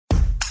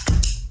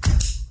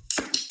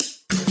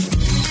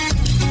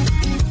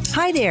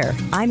Hi there,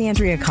 I'm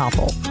Andrea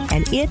Koppel,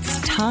 and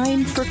it's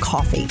time for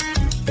coffee,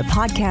 the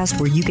podcast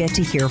where you get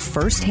to hear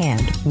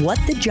firsthand what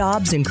the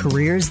jobs and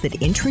careers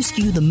that interest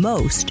you the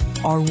most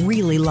are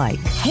really like.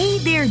 Hey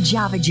there,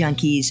 Java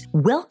junkies.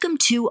 Welcome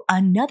to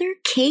another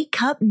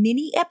K-Cup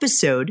mini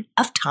episode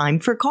of Time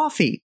for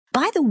Coffee.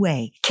 By the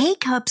way,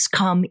 K-Cups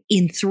come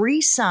in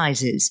 3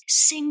 sizes,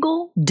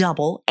 single,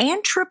 double,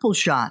 and triple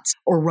shots,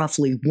 or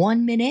roughly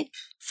 1 minute,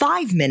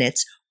 5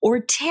 minutes, or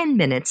 10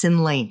 minutes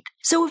in length.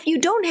 So if you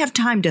don't have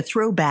time to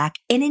throw back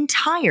an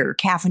entire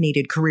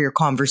caffeinated career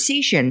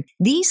conversation,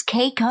 these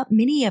K-Cup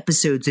mini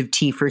episodes of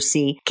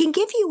T4C can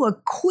give you a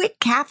quick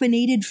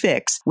caffeinated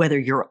fix, whether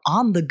you're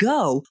on the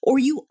go or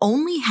you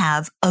only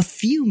have a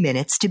few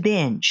minutes to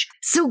binge.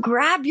 So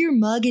grab your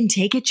mug and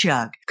take a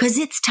chug, because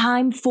it's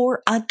time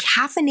for a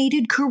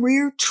caffeinated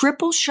career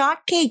triple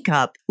shot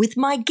K-Cup with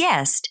my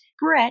guest,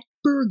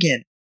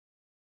 Bergen.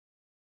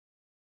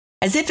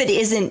 As if it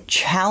isn't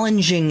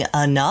challenging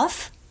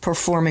enough,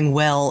 performing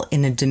well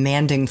in a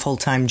demanding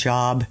full-time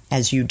job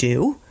as you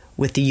do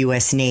with the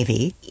U.S.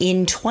 Navy,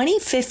 in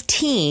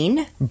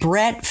 2015,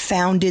 Brett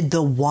founded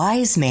the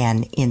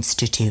Wiseman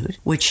Institute,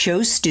 which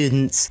shows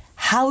students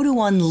how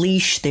to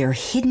unleash their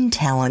hidden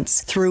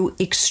talents through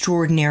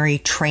extraordinary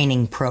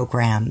training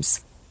programs.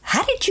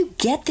 How did you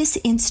get this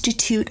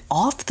institute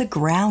off the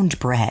ground,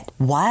 Brett,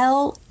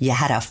 while you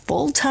had a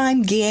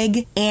full-time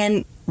gig?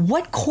 And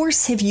what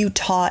course have you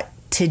taught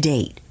to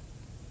date?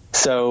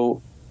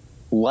 So,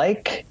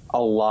 like a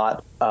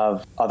lot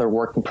of other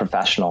working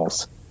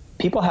professionals,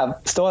 people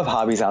still have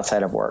hobbies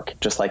outside of work,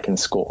 just like in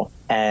school.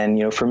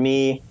 And, for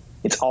me,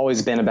 it's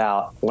always been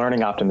about learning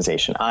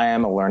optimization. I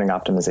am a learning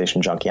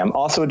optimization junkie. I'm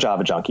also a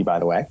Java junkie, by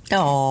the way.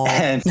 Oh.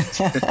 And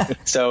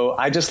so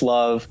I just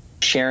love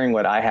sharing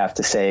what I have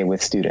to say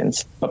with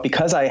students. But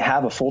because I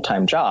have a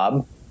full-time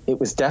job, it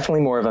was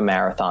definitely more of a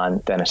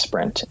marathon than a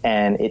sprint.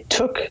 And it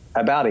took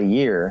about a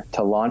year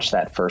to launch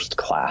that first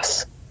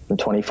class from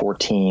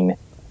 2014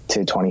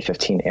 to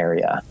 2015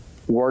 area,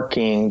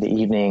 working the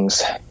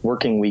evenings,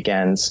 working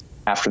weekends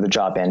after the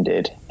job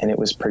ended. And it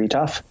was pretty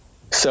tough.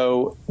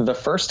 So the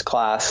first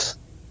class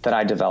that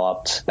I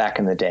developed back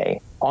in the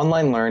day,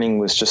 online learning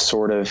was just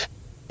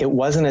it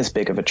wasn't as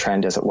big of a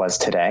trend as it was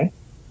today.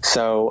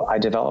 So I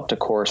developed a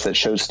course that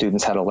showed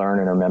students how to learn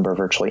and remember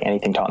virtually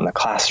anything taught in the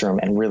classroom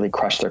and really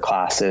crush their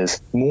classes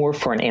more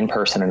for an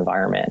in-person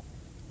environment.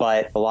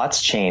 But a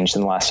lot's changed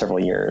in the last several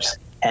years.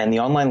 And the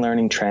online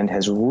learning trend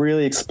has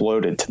really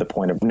exploded to the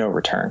point of no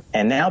return.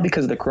 And now,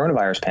 because of the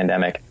coronavirus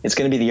pandemic, it's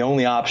going to be the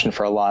only option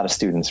for a lot of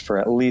students for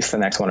at least the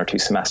next 1 or 2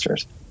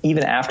 semesters.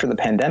 Even after the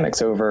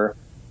pandemic's over,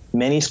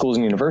 many schools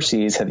and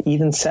universities have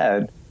even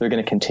said they're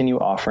going to continue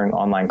offering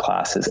online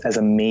classes as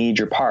a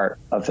major part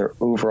of their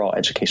overall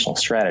educational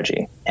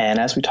strategy. And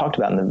as we talked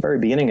about in the very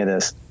beginning of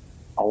this,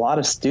 a lot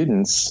of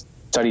studies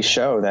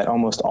show that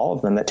almost all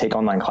of them that take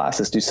online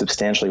classes do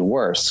substantially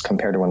worse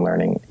compared to when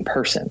learning in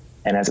person.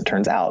 And as it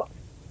turns out,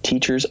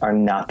 teachers are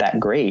not that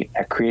great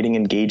at creating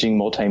engaging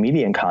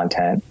multimedia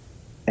content,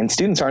 and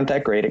students aren't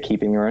that great at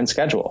keeping their own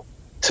schedule.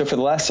 So for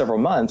the last several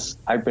months,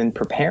 I've been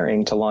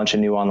preparing to launch a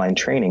new online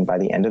training by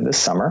the end of this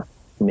summer,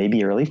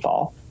 maybe early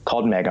fall,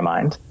 called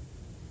Megamind.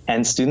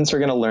 And students are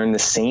going to learn the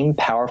same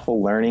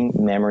powerful learning,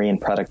 memory,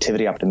 and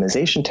productivity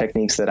optimization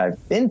techniques that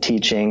I've been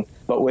teaching,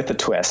 but with a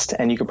twist.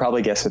 And you could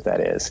probably guess what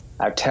that is.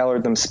 I've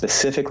tailored them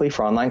specifically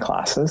for online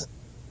classes,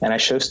 and I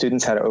show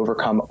students how to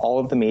overcome all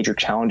of the major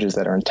challenges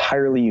that are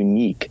entirely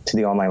unique to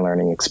the online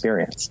learning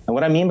experience. And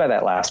what I mean by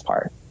that last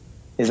part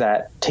is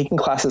that taking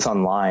classes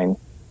online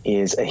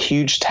is a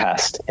huge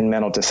test in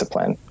mental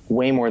discipline,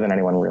 way more than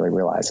anyone really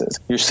realizes.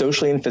 You're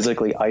socially and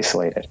physically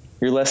isolated.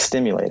 You're less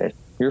stimulated.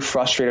 You're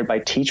frustrated by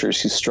teachers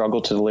who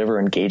struggle to deliver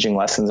engaging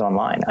lessons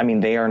online. I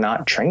mean, they are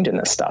not trained in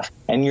this stuff.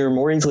 And you're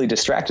more easily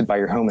distracted by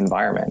your home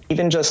environment.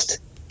 Even just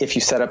if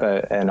you set up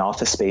an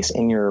office space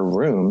in your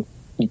room,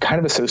 you kind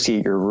of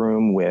associate your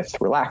room with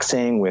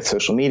relaxing, with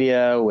social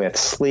media, with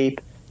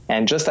sleep.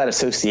 And just that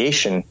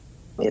association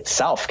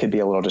itself could be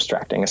a little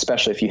distracting,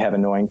 especially if you have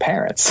annoying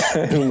parents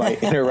who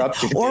might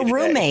interrupt you. Or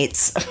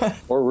roommates.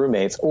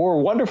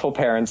 Or wonderful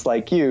parents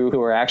like you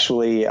who are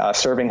actually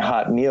serving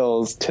hot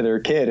meals to their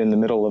kid in the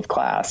middle of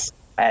class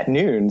at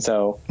noon.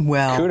 So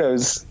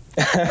kudos.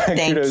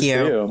 Thank kudos you.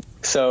 To you.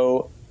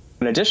 So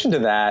in addition to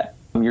that,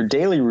 your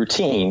daily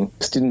routine,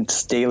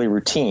 students' daily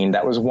routine,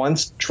 that was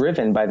once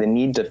driven by the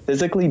need to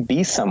physically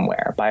be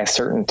somewhere by a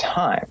certain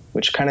time,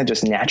 which kind of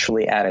just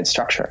naturally added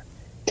structure,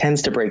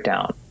 tends to break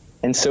down.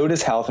 And so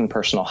does health and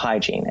personal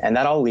hygiene. And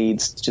that all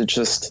leads to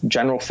just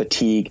general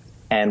fatigue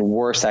and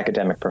worse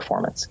academic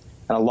performance.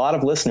 And a lot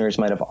of listeners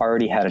might have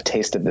already had a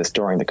taste of this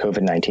during the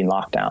COVID-19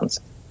 lockdowns.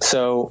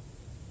 So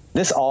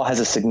this all has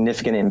a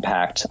significant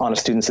impact on a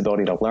student's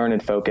ability to learn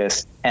and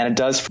focus, and it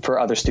does for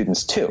other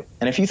students too.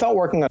 And if you thought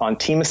working on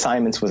team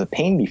assignments was a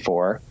pain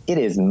before, it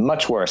is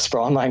much worse for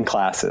online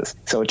classes.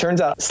 So it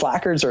turns out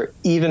slackers are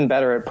even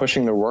better at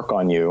pushing their work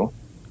on you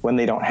when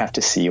they don't have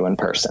to see you in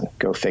person.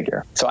 Go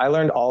figure. So I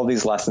learned all of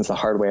these lessons the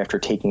hard way after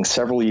taking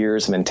several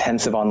years of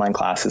intensive online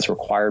classes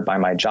required by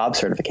my job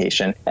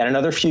certification and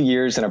another few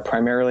years in a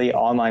primarily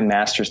online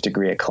master's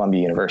degree at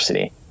Columbia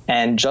University.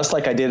 And just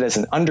like I did as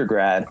an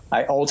undergrad,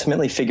 I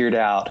ultimately figured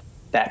out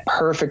that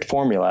perfect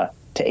formula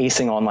to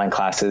acing online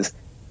classes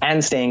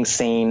and staying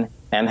sane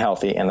and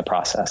healthy in the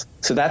process.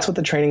 So that's what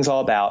the training's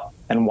all about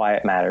and why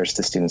it matters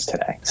to students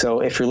today.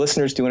 So if your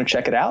listeners do want to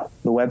check it out,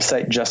 the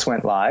website just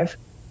went live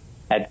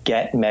at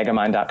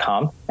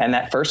getmegamind.com. And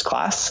that first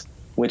class,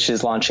 which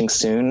is launching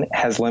soon,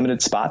 has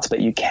limited spots, but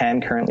you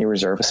can currently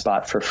reserve a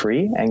spot for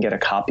free and get a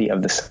copy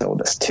of the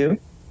syllabus too.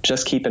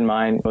 Just keep in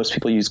mind, most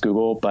people use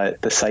Google, but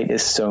the site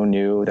is so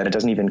new that it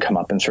doesn't even come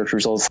up in search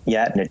results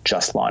yet, and it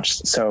just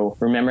launched. So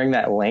remembering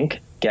that link,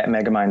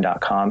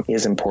 getmegamind.com,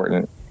 is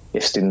important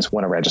if students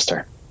want to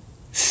register.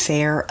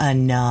 Fair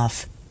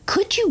enough.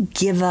 Could you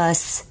give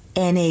us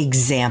an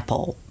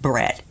example,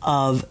 Brett,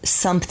 of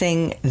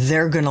something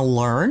they're going to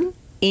learn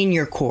in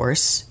your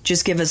course?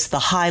 Just give us the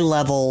high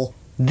level,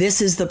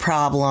 this is the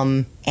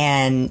problem,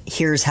 and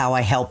here's how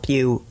I help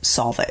you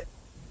solve it.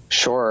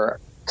 Sure.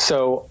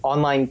 So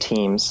online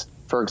teams,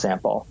 for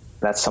example,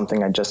 that's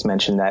something I just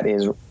mentioned that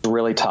is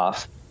really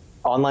tough.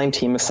 Online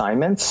team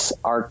assignments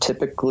are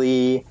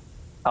typically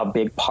a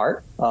big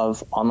part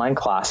of online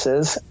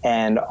classes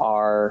and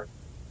are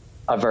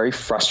a very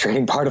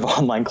frustrating part of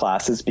online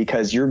classes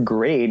because your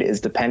grade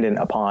is dependent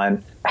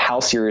upon how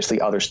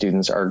seriously other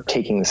students are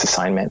taking this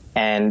assignment.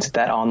 And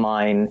that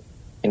online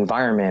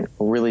environment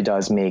really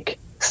does make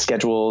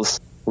schedules,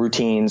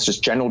 routines,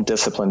 just general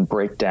discipline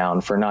break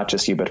down for not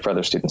just you, but for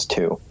other students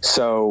too.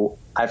 So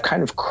I've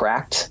kind of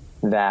cracked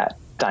that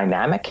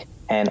dynamic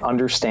and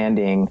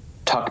understanding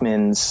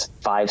Tuckman's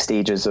 5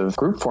 stages of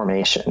group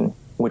formation,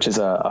 which is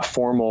a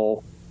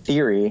formal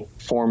theory,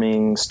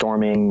 forming,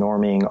 storming,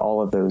 norming,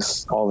 all of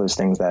those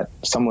things that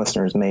some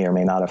listeners may or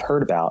may not have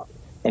heard about.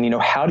 And,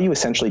 how do you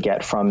essentially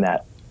get from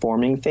that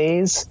forming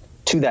phase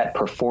to that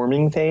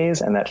performing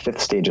phase? And that 5th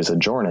stage is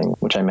adjourning,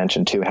 which I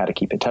mentioned too, how to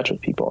keep in touch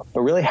with people.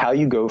 But really how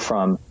you go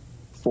from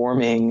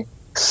forming,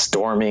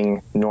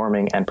 storming,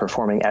 norming, and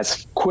performing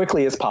as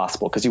quickly as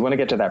possible, because you want to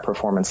get to that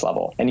performance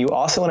level. And you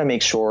also want to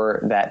make sure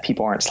that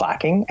people aren't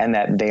slacking and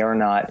that they are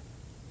not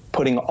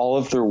putting all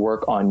of their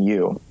work on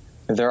you.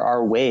 There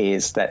are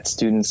ways that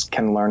students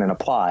can learn and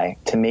apply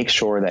to make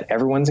sure that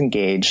everyone's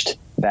engaged,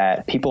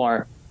 that people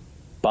aren't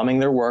bumming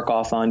their work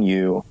off on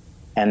you,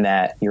 and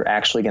that you're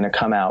actually going to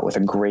come out with a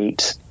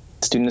great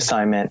student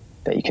assignment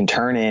that you can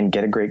turn in,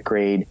 get a great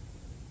grade,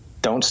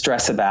 don't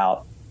stress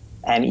about,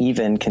 and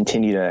even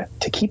continue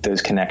to keep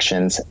those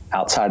connections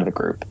outside of the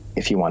group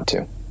if you want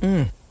to.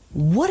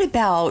 What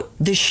about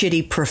the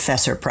shitty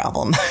professor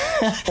problem?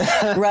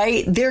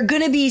 Right? There are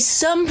going to be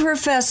some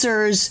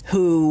professors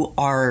who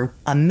are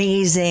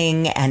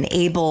amazing and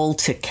able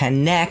to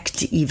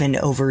connect even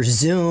over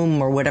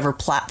Zoom or whatever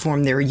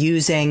platform they're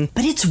using.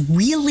 But it's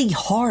really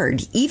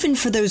hard, even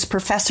for those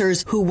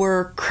professors who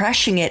were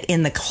crushing it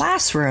in the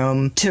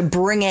classroom, to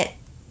bring it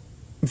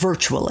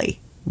virtually.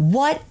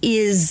 What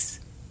is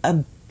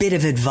a bit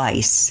of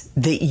advice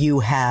that you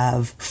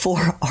have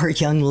for our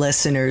young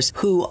listeners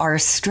who are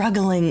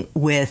struggling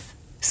with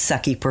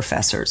sucky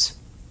professors?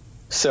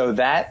 So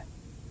that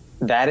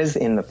is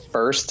in the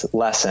first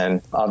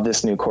lesson of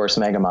this new course,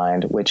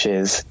 Megamind, which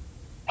is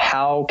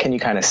how can you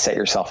kind of set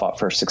yourself up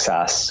for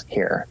success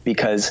here?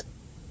 Because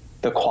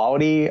the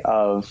quality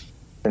of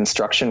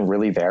instruction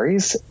really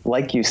varies.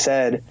 Like you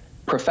said,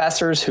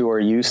 professors who are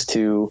used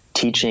to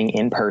teaching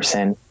in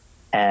person,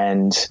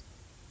 and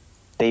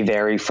they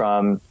vary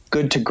from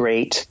good to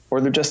great,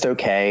 or they're just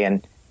okay,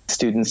 and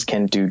students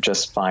can do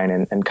just fine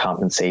and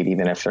compensate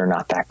even if they're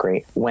not that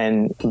great.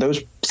 When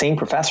those same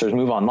professors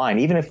move online,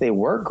 even if they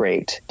were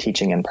great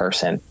teaching in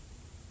person,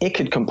 it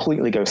could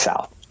completely go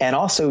south. And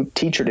also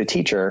teacher to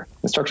teacher,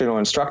 instructor to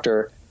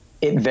instructor,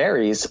 it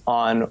varies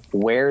on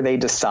where they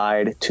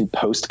decide to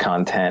post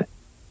content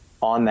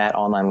on that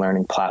online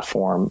learning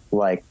platform.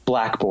 Like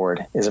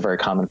Blackboard is a very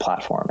common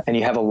platform, and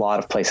you have a lot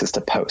of places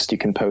to post. You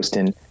can post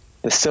in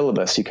the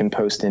syllabus, you can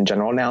post in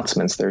general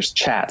announcements, there's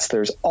chats,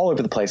 there's all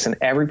over the place, and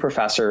every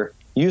professor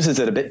uses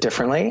it a bit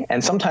differently.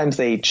 And sometimes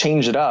they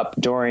change it up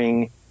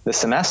during the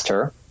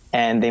semester,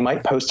 and they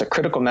might post a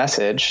critical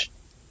message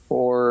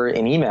or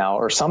an email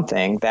or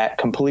something that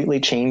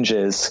completely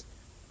changes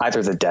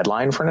either the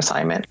deadline for an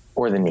assignment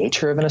or the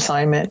nature of an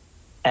assignment.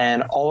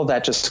 And all of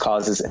that just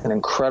causes an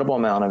incredible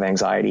amount of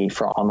anxiety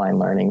for online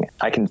learning.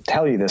 I can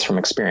tell you this from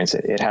experience.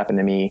 It happened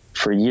to me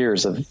for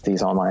years of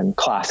these online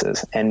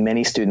classes, and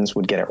many students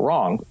would get it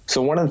wrong.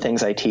 So one of the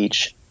things I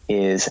teach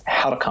is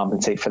how to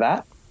compensate for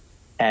that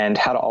and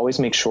how to always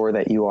make sure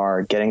that you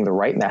are getting the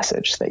right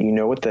message, that you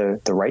know what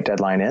the right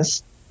deadline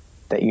is,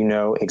 that you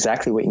know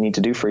exactly what you need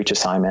to do for each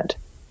assignment,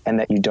 and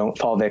that you don't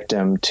fall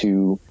victim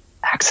to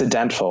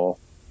accidental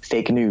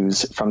fake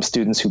news from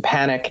students who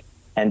panic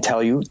and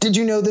tell you, did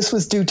you know this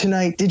was due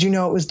tonight? Did you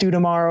know it was due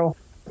tomorrow?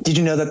 Did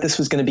you know that this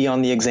was going to be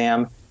on the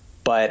exam?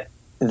 But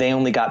they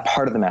only got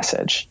part of the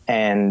message.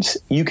 And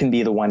you can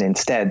be the one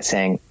instead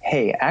saying,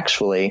 hey,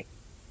 actually,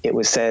 it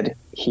was said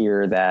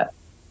here that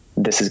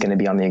this is going to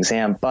be on the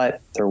exam,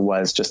 but there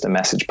was just a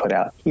message put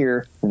out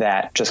here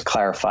that just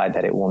clarified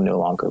that it will no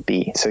longer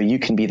be. So you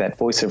can be that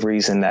voice of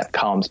reason that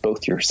calms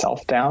both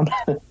yourself down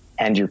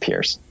and your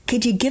peers.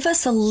 Could you give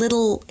us a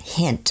little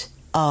hint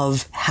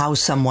of how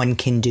someone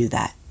can do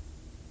that?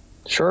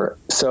 Sure.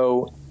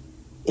 So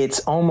it's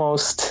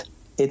almost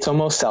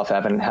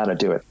self-evident how to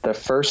do it. The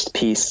first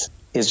piece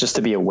is just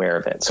to be aware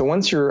of it. So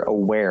once you're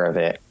aware of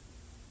it,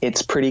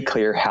 it's pretty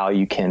clear how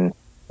you can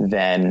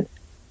then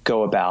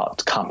go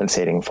about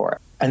compensating for it.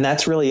 And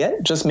that's really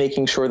it. Just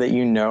making sure that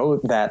you know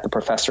that the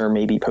professor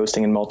may be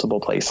posting in multiple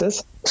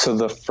places. So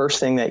the first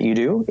thing that you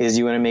do is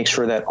you want to make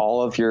sure that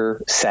all of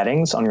your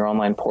settings on your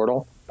online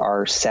portal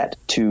are set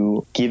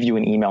to give you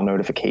an email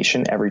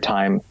notification every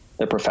time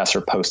the professor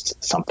posts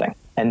something.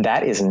 And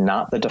that is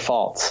not the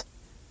default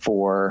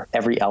for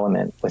every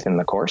element within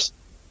the course.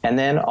 And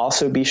then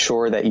also be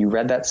sure that you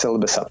read that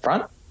syllabus up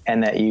front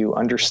and that you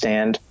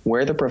understand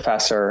where the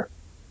professor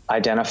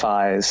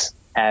identifies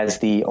as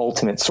the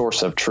ultimate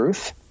source of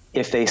truth.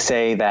 If they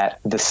say that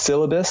the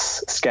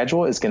syllabus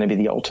schedule is going to be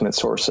the ultimate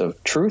source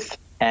of truth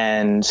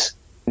and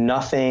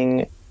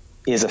nothing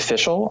is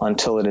official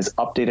until it is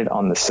updated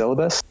on the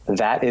syllabus,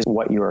 that is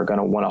what you are going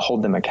to want to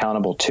hold them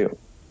accountable to.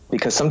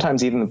 Because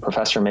sometimes even the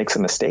professor makes a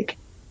mistake.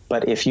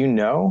 But if you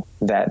know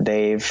that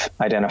they've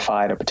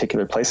identified a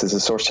particular place as a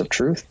source of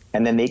truth,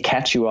 and then they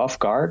catch you off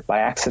guard by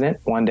accident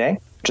one day,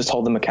 just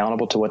hold them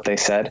accountable to what they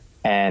said,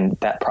 and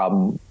that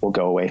problem will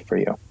go away for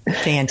you.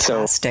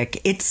 Fantastic.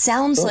 It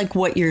sounds like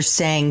what you're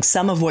saying,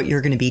 some of what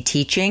you're going to be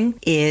teaching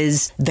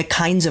is the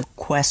kinds of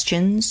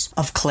questions,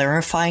 of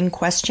clarifying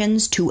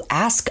questions to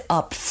ask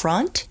up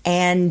front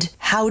and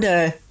how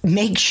to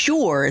make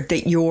sure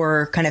that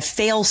your kind of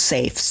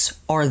fail-safes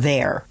are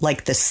there,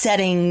 like the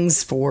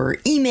settings for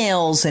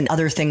emails and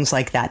other things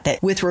like that,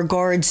 that with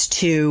regards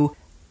to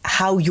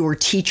how your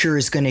teacher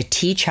is going to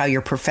teach, how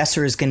your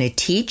professor is going to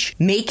teach,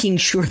 making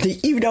sure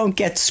that you don't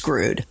get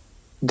screwed.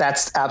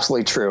 That's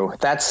absolutely true.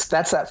 That's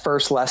that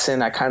first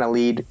lesson. I kind of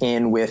lead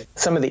in with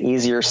some of the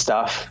easier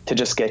stuff to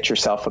just get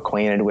yourself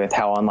acquainted with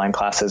how online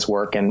classes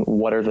work and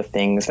what are the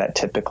things that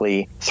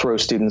typically throw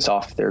students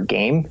off their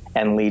game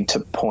and lead to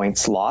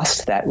points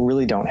lost that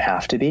really don't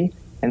have to be.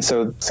 And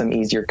so some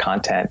easier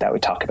content that we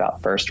talk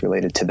about first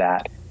related to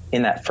that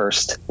in that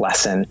first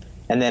lesson.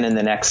 And then in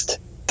the next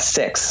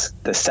 6,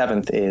 the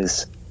 7th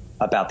is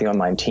about the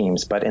online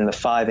teams. But in the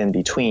 5 in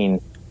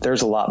between,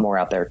 there's a lot more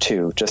out there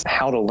too, just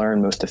how to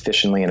learn most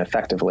efficiently and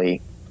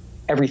effectively.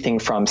 Everything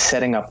from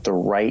setting up the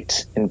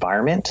right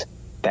environment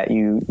that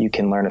you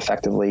can learn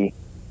effectively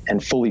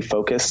and fully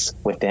focus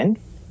within,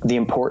 the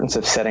importance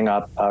of setting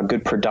up a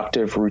good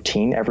productive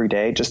routine every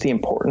day, just the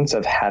importance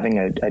of having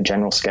a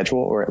general schedule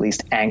or at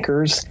least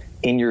anchors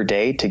in your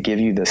day to give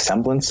you the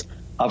semblance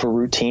of a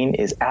routine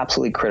is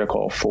absolutely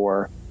critical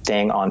for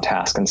staying on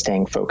task and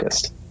staying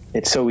focused.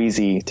 It's so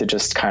easy to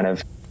just kind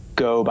of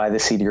go by the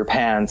seat of your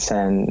pants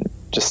and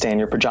just stay in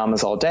your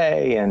pajamas all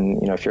day.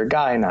 And, if you're a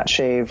guy, not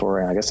shave,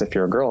 or I guess if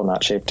you're a girl,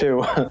 not shave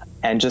too,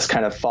 and just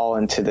kind of fall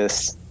into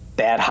this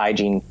bad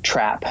hygiene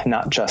trap,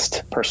 not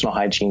just personal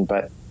hygiene,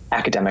 but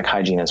academic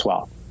hygiene as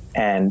well.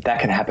 And that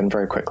can happen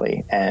very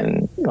quickly.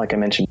 And like I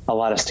mentioned, a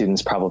lot of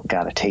students probably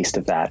got a taste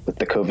of that with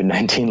the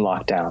COVID-19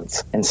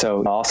 lockdowns. And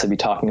so I'll also be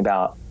talking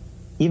about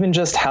even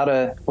just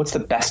what's the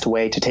best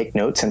way to take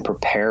notes and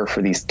prepare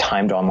for these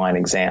timed online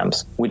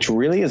exams, which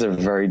really is a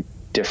very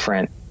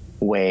different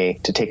way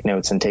to take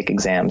notes and take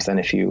exams than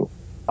if you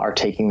are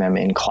taking them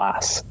in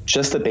class.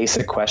 Just the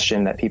basic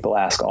question that people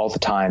ask all the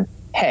time,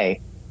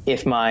 hey,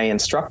 if my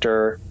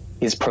instructor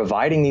is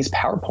providing these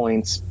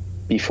PowerPoints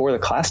before the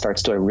class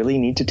starts, do I really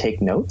need to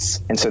take notes?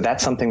 And so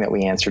that's something that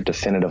we answered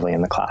definitively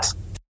in the class.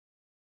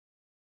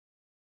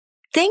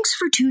 Thanks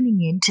for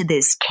tuning in to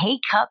this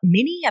K-Cup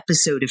mini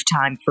episode of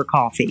Time for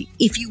Coffee.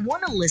 If you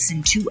want to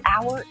listen to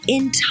our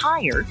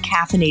entire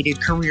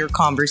caffeinated career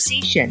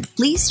conversation,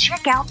 please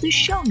check out the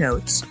show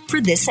notes for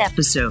this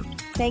episode.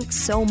 Thanks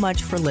so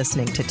much for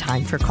listening to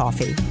Time for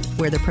Coffee,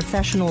 where the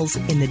professionals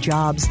in the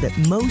jobs that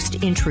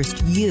most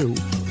interest you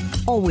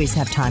always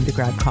have time to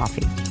grab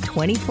coffee,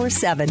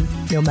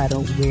 24/7, no matter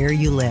where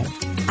you live.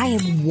 I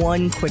have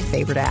one quick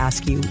favor to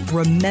ask you.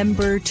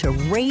 Remember to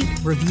rate,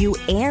 review,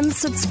 and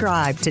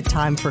subscribe to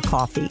Time for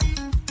Coffee.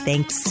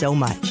 Thanks so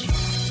much.